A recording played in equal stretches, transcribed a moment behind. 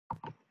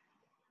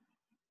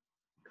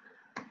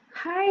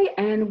Hi,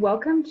 and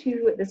welcome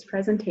to this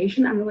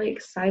presentation. I'm really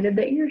excited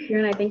that you're here,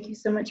 and I thank you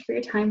so much for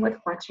your time with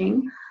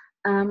watching.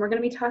 We're going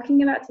to be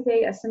talking about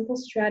today a simple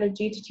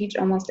strategy to teach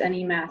almost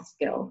any math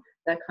skill,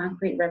 the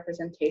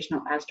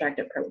Concrete-Representational-Abstract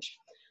approach.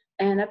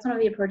 And that's one of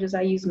the approaches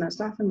I use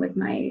most often with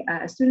my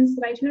students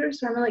that I tutor,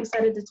 so I'm really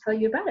excited to tell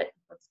you about it.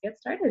 Let's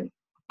get started.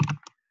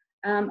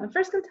 I'm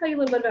first going to tell you a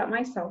little bit about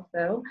myself,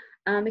 though.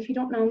 If you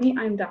don't know me,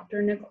 I'm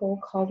Dr.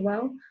 Nicole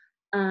Caldwell.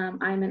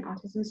 I'm an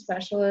autism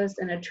specialist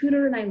and a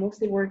tutor, and I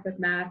mostly work with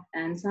math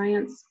and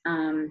science.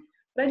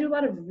 But I do a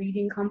lot of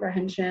reading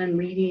comprehension,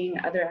 reading,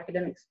 other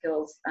academic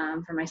skills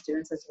for my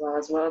students as well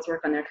as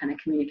work on their kind of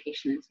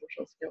communication and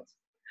social skills.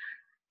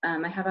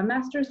 I have a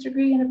master's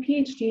degree and a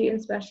PhD in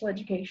special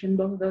education,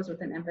 both of those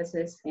with an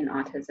emphasis in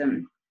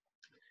autism.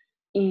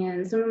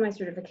 And some of my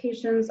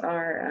certifications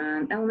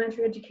are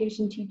elementary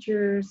education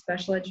teacher,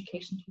 special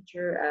education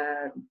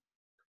teacher,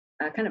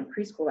 kind of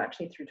preschool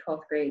actually through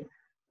 12th grade,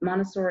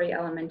 Montessori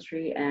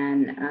elementary,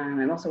 and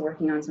I'm also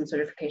working on some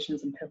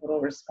certifications in pivotal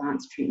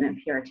response treatment,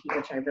 PRT,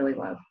 which I really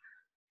love.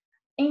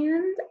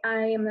 And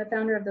I am the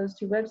founder of those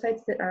two websites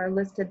that are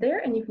listed there,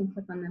 and you can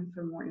click on them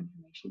for more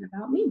information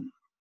about me.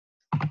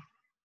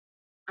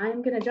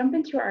 I'm going to jump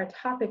into our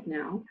topic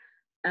now.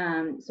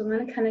 So I'm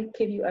going to kind of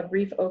give you a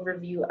brief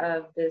overview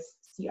of this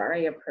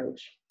CRA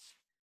approach.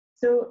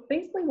 So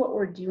basically what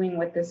we're doing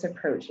with this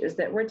approach is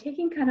that we're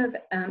taking kind of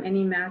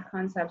any math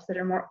concepts that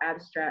are more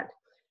abstract,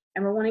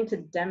 and we're wanting to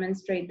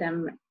demonstrate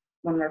them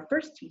when we're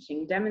first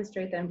teaching,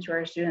 demonstrate them to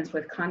our students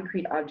with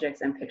concrete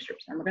objects and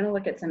pictures. And we're going to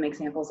look at some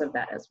examples of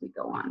that as we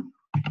go on.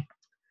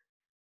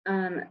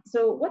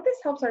 So what this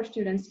helps our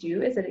students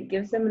do is that it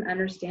gives them an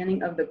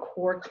understanding of the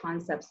core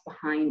concepts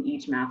behind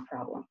each math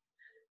problem.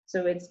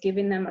 So it's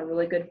giving them a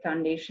really good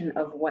foundation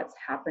of what's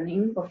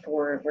happening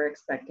before we're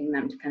expecting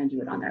them to kind of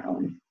do it on their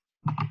own.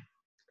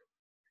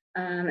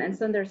 And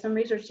so there's some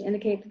research to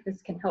indicate that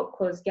this can help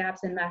close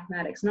gaps in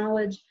mathematics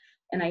knowledge.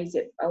 And I use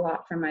it a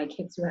lot for my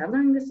kids who have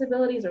learning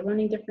disabilities or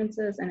learning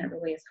differences, and it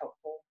really is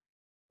helpful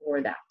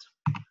for that.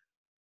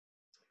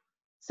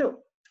 So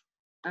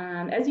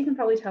as you can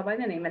probably tell by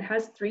the name, it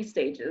has 3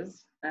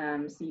 stages,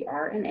 C,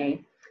 R, and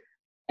A.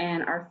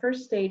 And our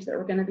first stage that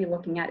we're going to be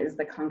looking at is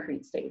the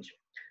concrete stage.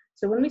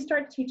 So when we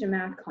start to teach a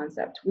math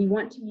concept, we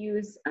want to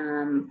use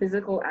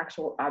physical,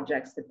 actual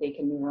objects that they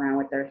can move around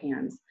with their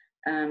hands.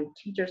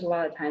 Teachers a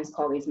lot of times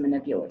call these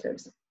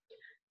manipulatives.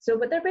 So,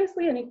 but they're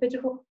basically any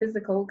physical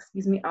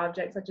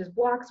objects such as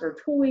blocks or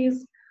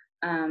toys.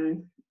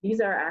 These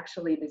are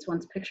actually, these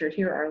ones pictured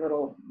here are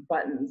little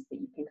buttons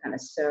that you can kind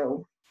of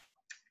sew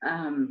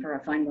for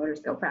a fine motor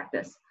skill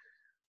practice.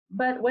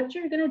 But what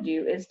you're going to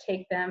do is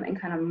take them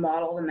and kind of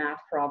model the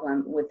math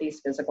problem with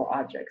these physical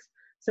objects.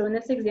 So in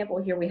this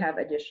example here, we have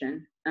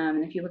addition.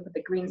 And if you look at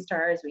the green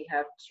stars, we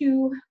have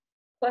 2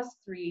 plus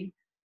 3,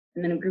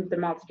 and then group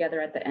them all together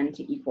at the end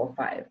to equal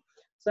 5.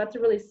 So that's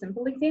a really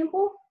simple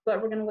example, but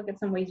we're going to look at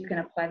some ways you can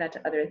apply that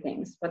to other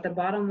things. But the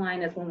bottom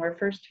line is when we're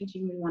first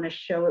teaching, we want to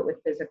show it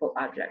with physical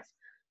objects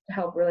to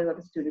help really let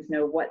the students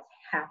know what's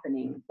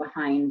happening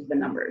behind the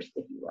numbers,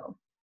 if you will.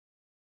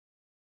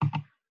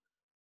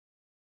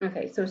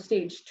 Okay, so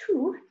stage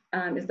 2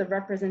 is the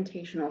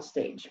representational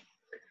stage.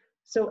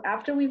 So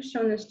after we've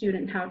shown the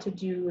student how to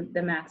do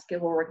the math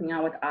skill we're working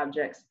on with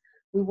objects,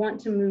 we want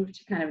to move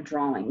to kind of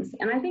drawings.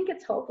 And I think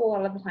it's helpful a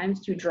lot of the times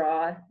to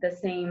draw the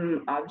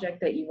same object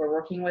that you were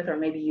working with, or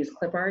maybe use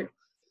clip art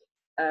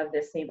of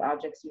the same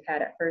objects you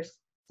had at first.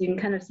 So you can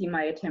kind of see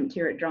my attempt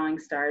here at drawing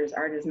stars.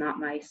 Art is not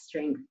my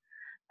strength.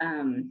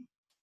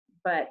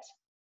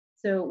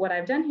 So what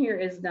I've done here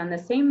is done the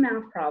same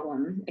math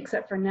problem,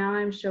 except for now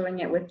I'm showing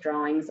it with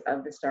drawings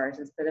of the stars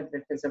instead of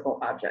the physical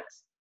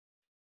objects.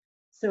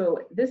 So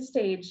this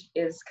stage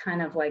is kind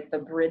of like the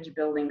bridge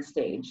building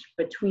stage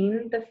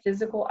between the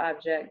physical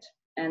object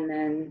and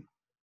then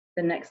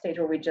the next stage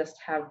where we just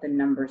have the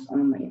numbers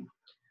only.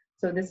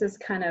 So this is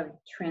kind of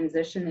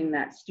transitioning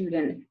that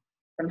student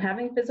from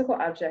having physical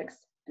objects,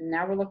 and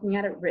now we're looking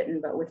at it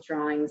written but with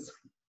drawings.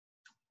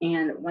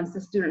 And once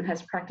the student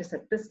has practiced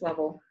at this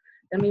level,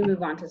 then we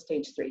move on to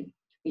stage 3,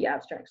 the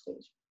abstract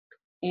stage.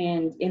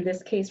 And in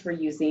this case, we're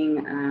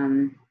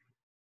using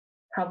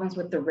problems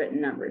with the written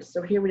numbers.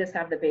 So here we just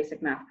have the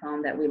basic math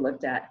problem that we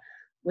looked at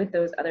with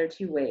those other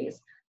 2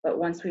 ways. But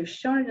once we've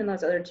shown it in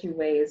those other 2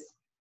 ways,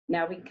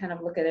 now we can kind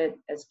of look at it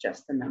as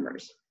just the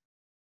numbers.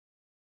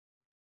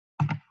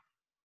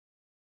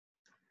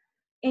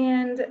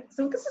 And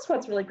so this is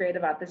what's really great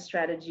about this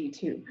strategy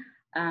too.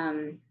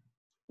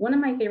 One of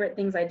my favorite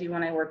things I do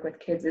when I work with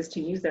kids is to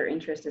use their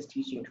interest as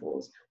teaching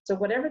tools. So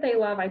whatever they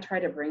love, I try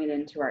to bring it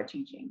into our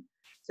teaching.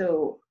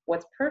 So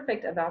what's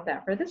perfect about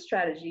that for this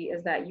strategy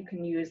is that you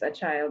can use a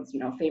child's,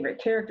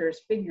 favorite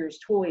characters, figures,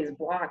 toys,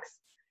 blocks,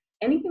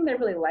 anything they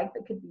really like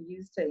that could be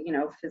used to,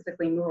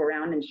 physically move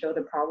around and show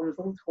the problems,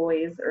 little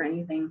toys or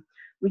anything.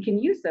 We can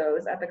use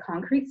those at the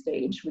concrete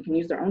stage. We can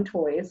use their own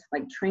toys,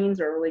 like trains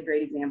are a really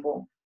great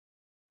example.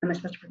 And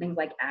especially for things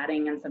like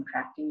adding and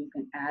subtracting, you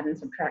can add and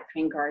subtract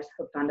train cars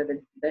hooked onto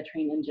the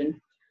train engine.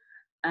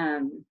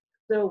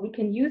 So we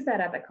can use that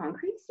at the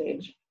concrete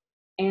stage.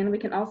 And we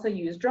can also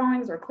use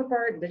drawings or clip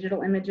art,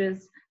 digital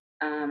images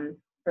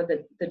for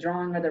the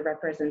drawing or the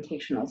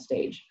representational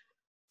stage.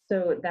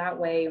 So that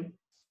way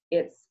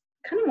it's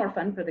kind of more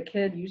fun for the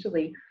kid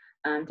usually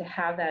to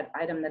have that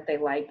item that they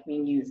like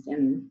being used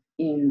in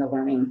the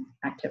learning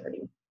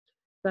activity.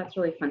 So that's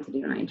really fun to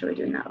do, and I enjoy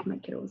doing that with my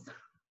kiddos.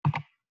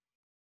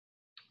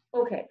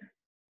 Okay,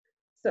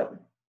 so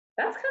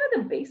that's kind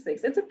of the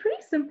basics. It's a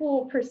pretty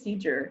simple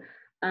procedure,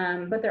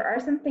 but there are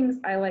some things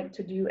I like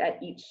to do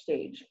at each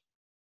stage.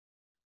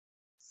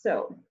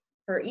 So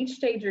for each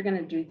stage, you're going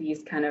to do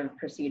these kind of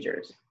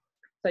procedures.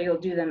 So you'll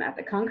do them at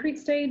the concrete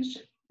stage,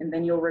 and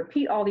then you'll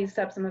repeat all these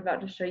steps I'm about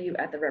to show you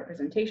at the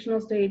representational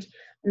stage,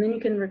 and then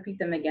you can repeat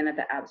them again at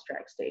the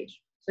abstract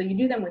stage. So you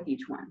do them with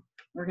each one.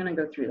 We're going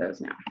to go through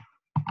those now.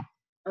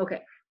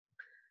 Okay,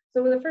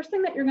 so the first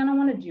thing that you're going to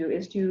want to do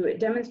is to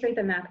demonstrate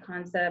the math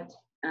concept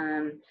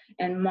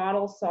and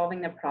model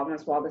solving the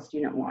problems while the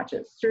student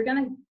watches. So you're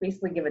going to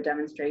basically give a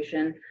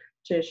demonstration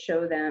to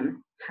show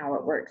them how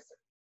it works,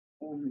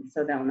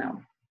 so they'll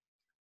know.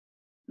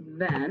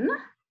 Then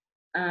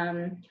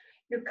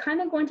you're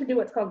kind of going to do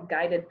what's called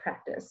guided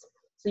practice.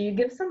 So you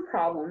give some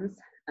problems,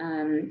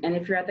 and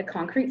if you're at the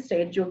concrete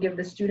stage, you'll give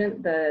the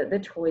student the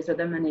toys or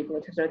the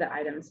manipulatives or the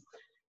items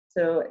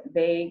so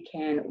they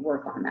can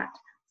work on that.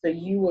 So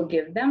you will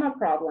give them a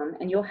problem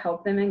and you'll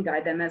help them and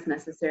guide them as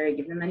necessary,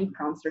 give them any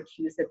prompts or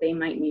cues that they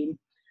might need,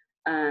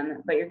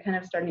 but you're kind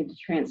of starting to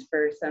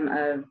transfer some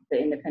of the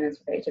independence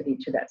of creativity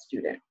to that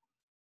student.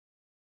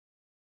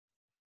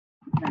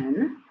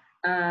 Then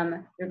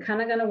you're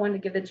kind of going to want to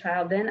give the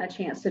child then a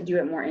chance to do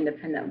it more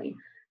independently.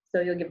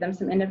 So you'll give them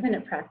some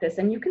independent practice,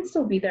 and you can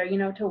still be there, you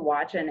know, to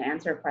watch and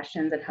answer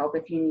questions and help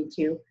if you need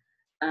to.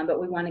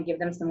 But we want to give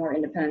them some more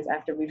independence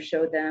after we've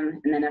showed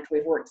them, and then after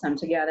we've worked some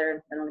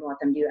together, then we're going to let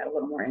them do that a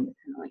little more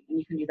independently. And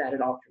you can do that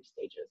at all 3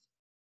 stages.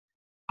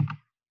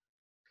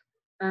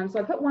 So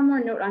I put one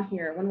more note on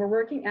here. When we're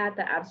working at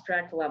the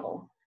abstract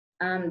level,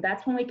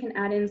 that's when we can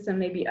add in some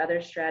maybe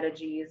other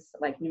strategies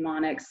like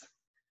mnemonics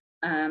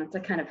to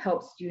kind of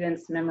help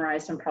students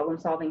memorize some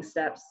problem-solving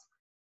steps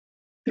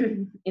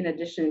in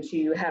addition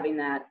to having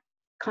that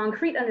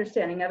concrete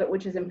understanding of it,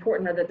 which is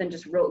important rather than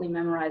just rotely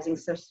memorizing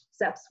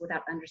steps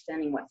without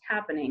understanding what's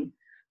happening.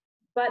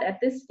 But at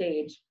this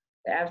stage,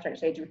 the abstract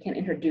stage, we can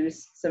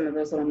introduce some of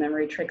those little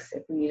memory tricks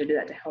if we need to do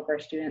that to help our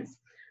students.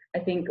 I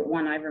think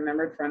one I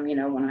remembered from, you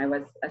know, when I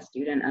was a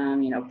student,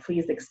 you know,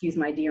 please excuse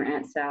my dear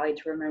Aunt Sally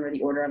to remember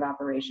the order of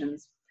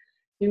operations.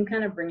 You can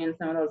kind of bring in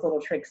some of those little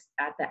tricks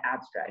at the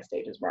abstract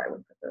stages where I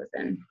would put those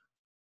in.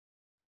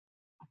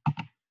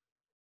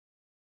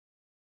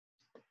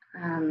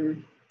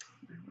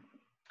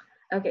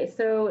 Okay,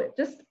 so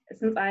just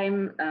since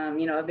I'm,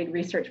 you know, a big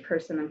research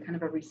person, I'm kind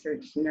of a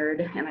research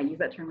nerd, and I use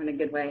that term in a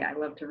good way. I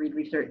love to read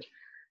research.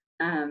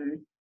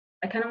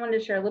 I kind of wanted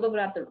to share a little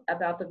bit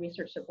about the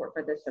research support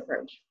for this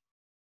approach.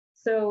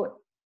 So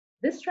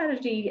this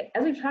strategy,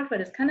 as we've talked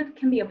about,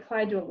 can be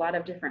applied to a lot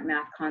of different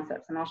math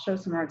concepts, and I'll show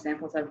some more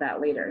examples of that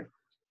later.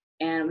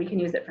 And we can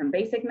use it from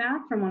basic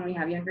math, from when we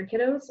have younger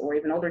kiddos, or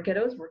even older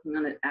kiddos working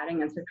on it,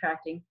 adding and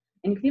subtracting,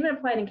 and you can even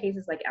apply it in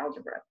cases like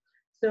algebra.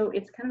 So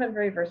it's kind of a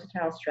very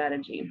versatile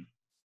strategy.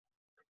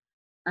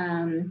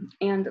 And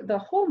the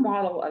whole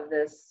model of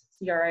this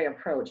CRA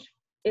approach,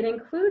 it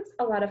includes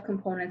a lot of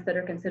components that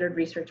are considered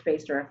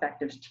research-based or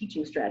effective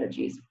teaching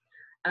strategies.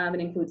 It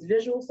includes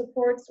visual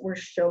supports. We're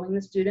showing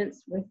the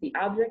students with the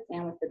object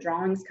and with the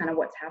drawings kind of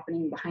what's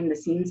happening behind the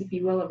scenes, if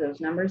you will, of those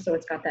numbers. So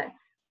it's got that,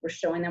 we're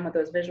showing them with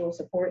those visual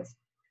supports.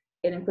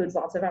 It includes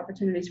lots of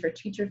opportunities for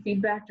teacher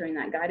feedback during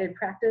that guided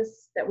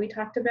practice that we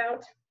talked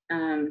about.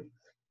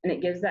 And it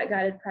gives that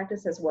guided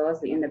practice as well as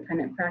the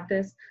independent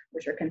practice,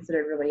 which are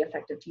considered really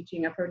effective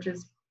teaching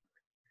approaches.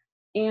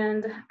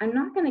 And I'm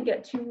not going to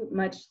get too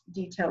much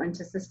detail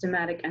into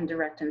systematic and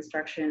direct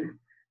instruction,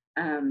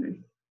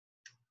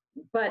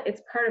 but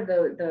it's part of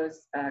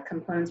those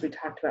components we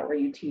talked about where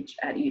you teach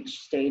at each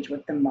stage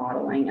with the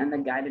modeling and the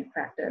guided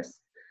practice.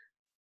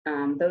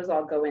 Those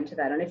all go into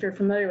that. And if you're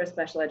familiar with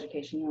special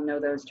education, you'll know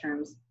those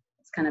terms.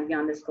 It's kind of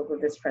beyond the scope of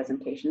this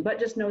presentation, but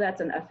just know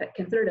that's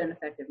considered an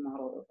effective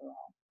model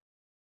overall.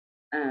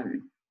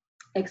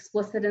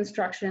 Explicit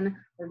instruction,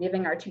 we're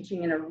giving our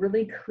teaching in a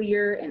really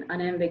clear and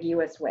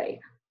unambiguous way.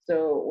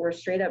 So we're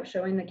straight up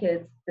showing the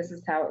kids this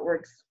is how it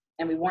works,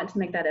 and we want to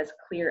make that as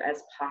clear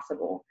as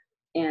possible.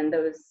 And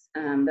those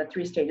the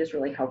 3 stages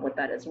really help with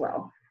that as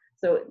well.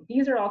 So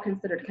these are all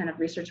considered kind of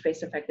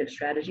research-based effective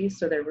strategies,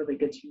 so they're really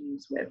good to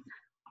use with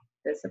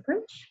this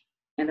approach,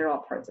 and they're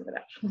all parts of it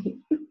actually.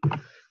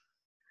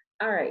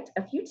 All right,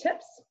 a few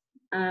tips.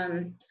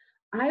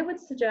 I would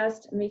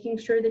suggest making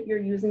sure that you're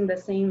using the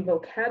same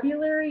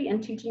vocabulary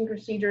and teaching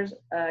procedures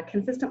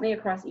consistently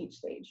across each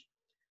stage.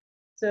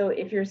 So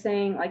if you're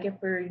saying, like if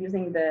we're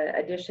using the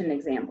addition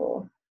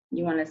example,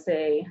 you want to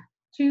say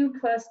 2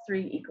 +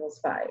 3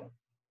 = 5.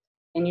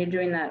 And you're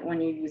doing that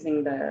when you're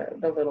using the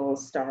little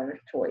star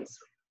toys.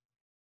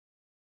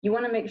 You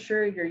want to make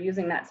sure you're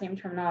using that same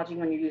terminology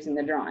when you're using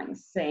the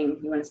drawings, saying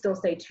you want to still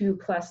say 2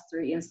 +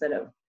 3 instead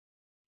of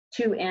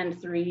 2 and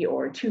 3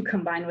 or 2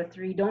 combined with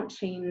 3. Don't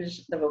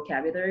change the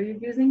vocabulary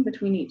you're using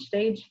between each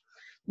stage.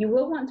 You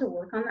will want to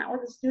work on that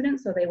with a student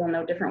so they will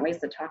know different ways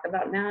to talk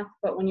about math,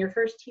 but when you're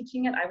first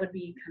teaching it, I would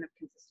be kind of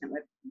consistent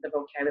with the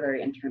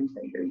vocabulary and terms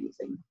that you're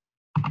using.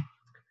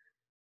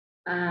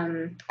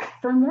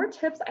 For more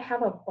tips, I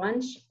have a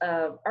bunch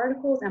of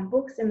articles and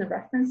books in the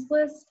reference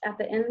list at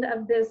the end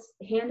of this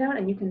handout,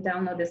 and you can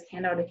download this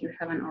handout if you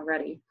haven't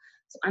already.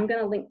 So I'm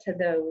going to link to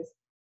those.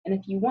 And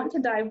if you want to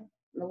dive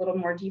a little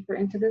more deeper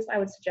into this, I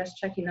would suggest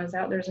checking those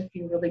out. There's a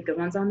few really good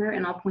ones on there,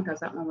 and I'll point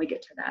those out when we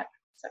get to that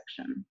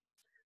section.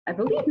 I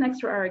believe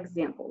next are our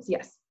examples.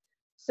 Yes.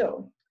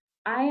 So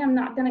I am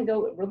not going to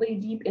go really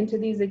deep into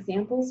these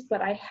examples,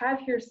 but I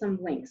have here some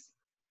links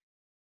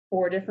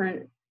for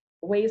different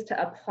ways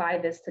to apply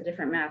this to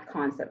different math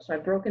concepts. So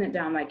I've broken it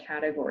down by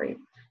category.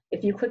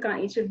 If you click on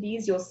each of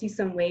these, you'll see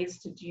some ways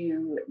to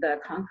do the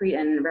concrete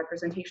and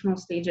representational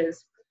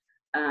stages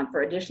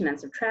for addition and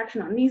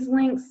subtraction on these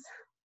links.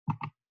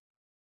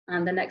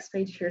 On the next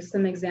page, here's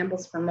some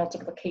examples for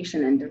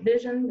multiplication and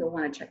division. You'll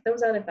want to check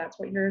those out if that's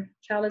what your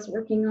child is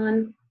working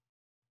on.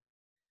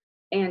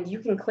 And you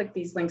can click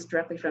these links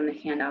directly from the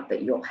handout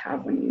that you'll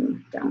have when you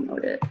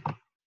download it.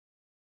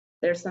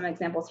 There's some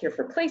examples here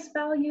for place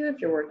value if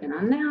you're working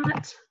on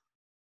that.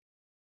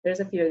 There's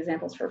a few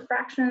examples for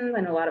fractions.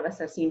 I know a lot of us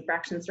have seen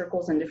fraction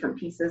circles in different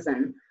pieces,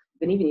 and you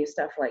can even use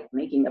stuff like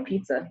making a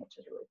pizza, which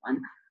is really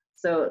fun.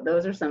 So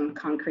those are some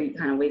concrete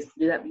kind of ways to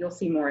do that, but you'll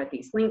see more at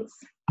these links.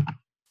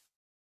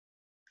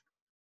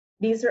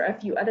 These are a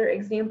few other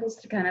examples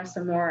to kind of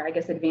some more, I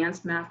guess,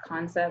 advanced math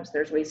concepts.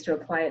 There's ways to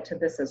apply it to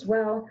this as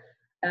well.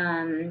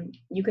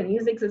 You can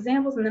use these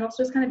examples and then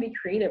also just kind of be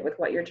creative with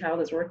what your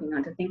child is working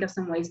on to think of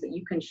some ways that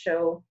you can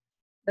show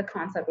the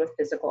concept with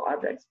physical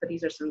objects, but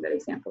these are some good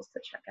examples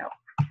to check out.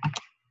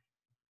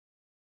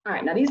 All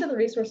right, now these are the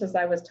resources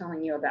I was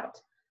telling you about.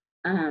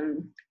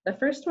 The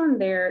first one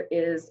there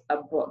is a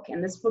book,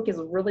 and this book is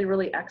really,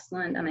 really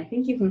excellent, and I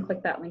think you can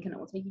click that link and it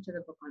will take you to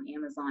the book on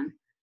Amazon.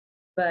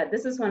 But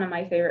this is one of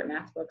my favorite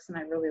math books and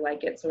I really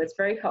like it, so it's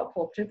very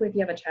helpful, particularly if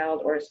you have a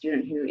child or a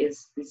student who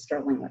is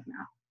struggling with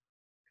math.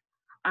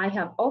 I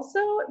have also,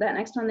 that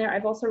next one there,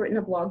 I've also written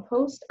a blog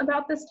post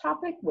about this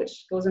topic,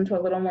 which goes into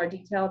a little more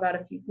detail about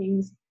a few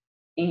things.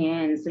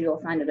 And so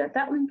you'll find it at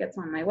that link. It's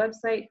on my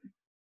website.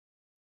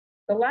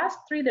 The last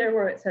three there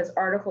where it says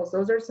articles,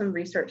 those are some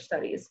research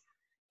studies.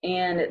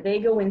 And they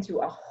go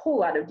into a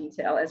whole lot of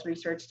detail, as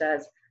research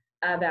does,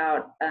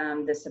 about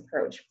this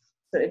approach.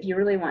 So if you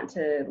really want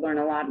to learn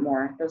a lot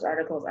more, those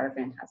articles are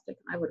fantastic.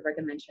 I would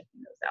recommend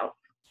checking those out.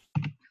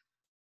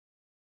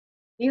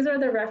 These are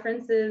the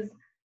references.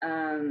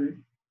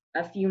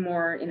 A few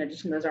more in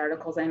addition to those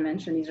articles I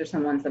mentioned. These are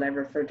some ones that I've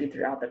referred to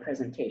throughout the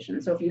presentation.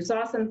 So if you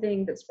saw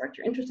something that sparked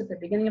your interest at the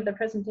beginning of the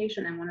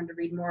presentation and wanted to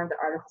read more of the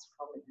articles,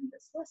 probably in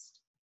this list.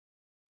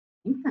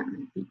 I think that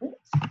might be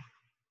it.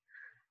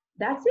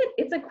 That's it.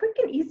 It's a quick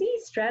and easy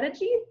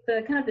strategy.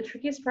 The kind of the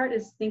trickiest part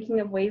is thinking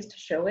of ways to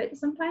show it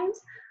sometimes,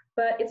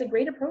 but it's a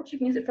great approach. You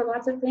can use it for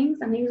lots of things,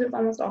 and I use it with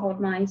almost all of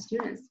my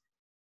students.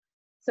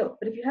 So,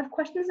 but if you have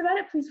questions about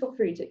it, please feel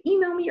free to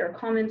email me or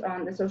comment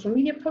on the social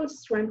media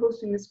posts where I'm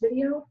posting this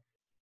video.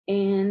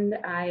 And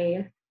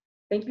I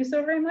thank you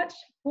so very much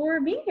for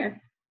being here.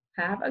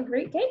 Have a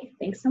great day.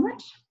 Thanks so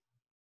much.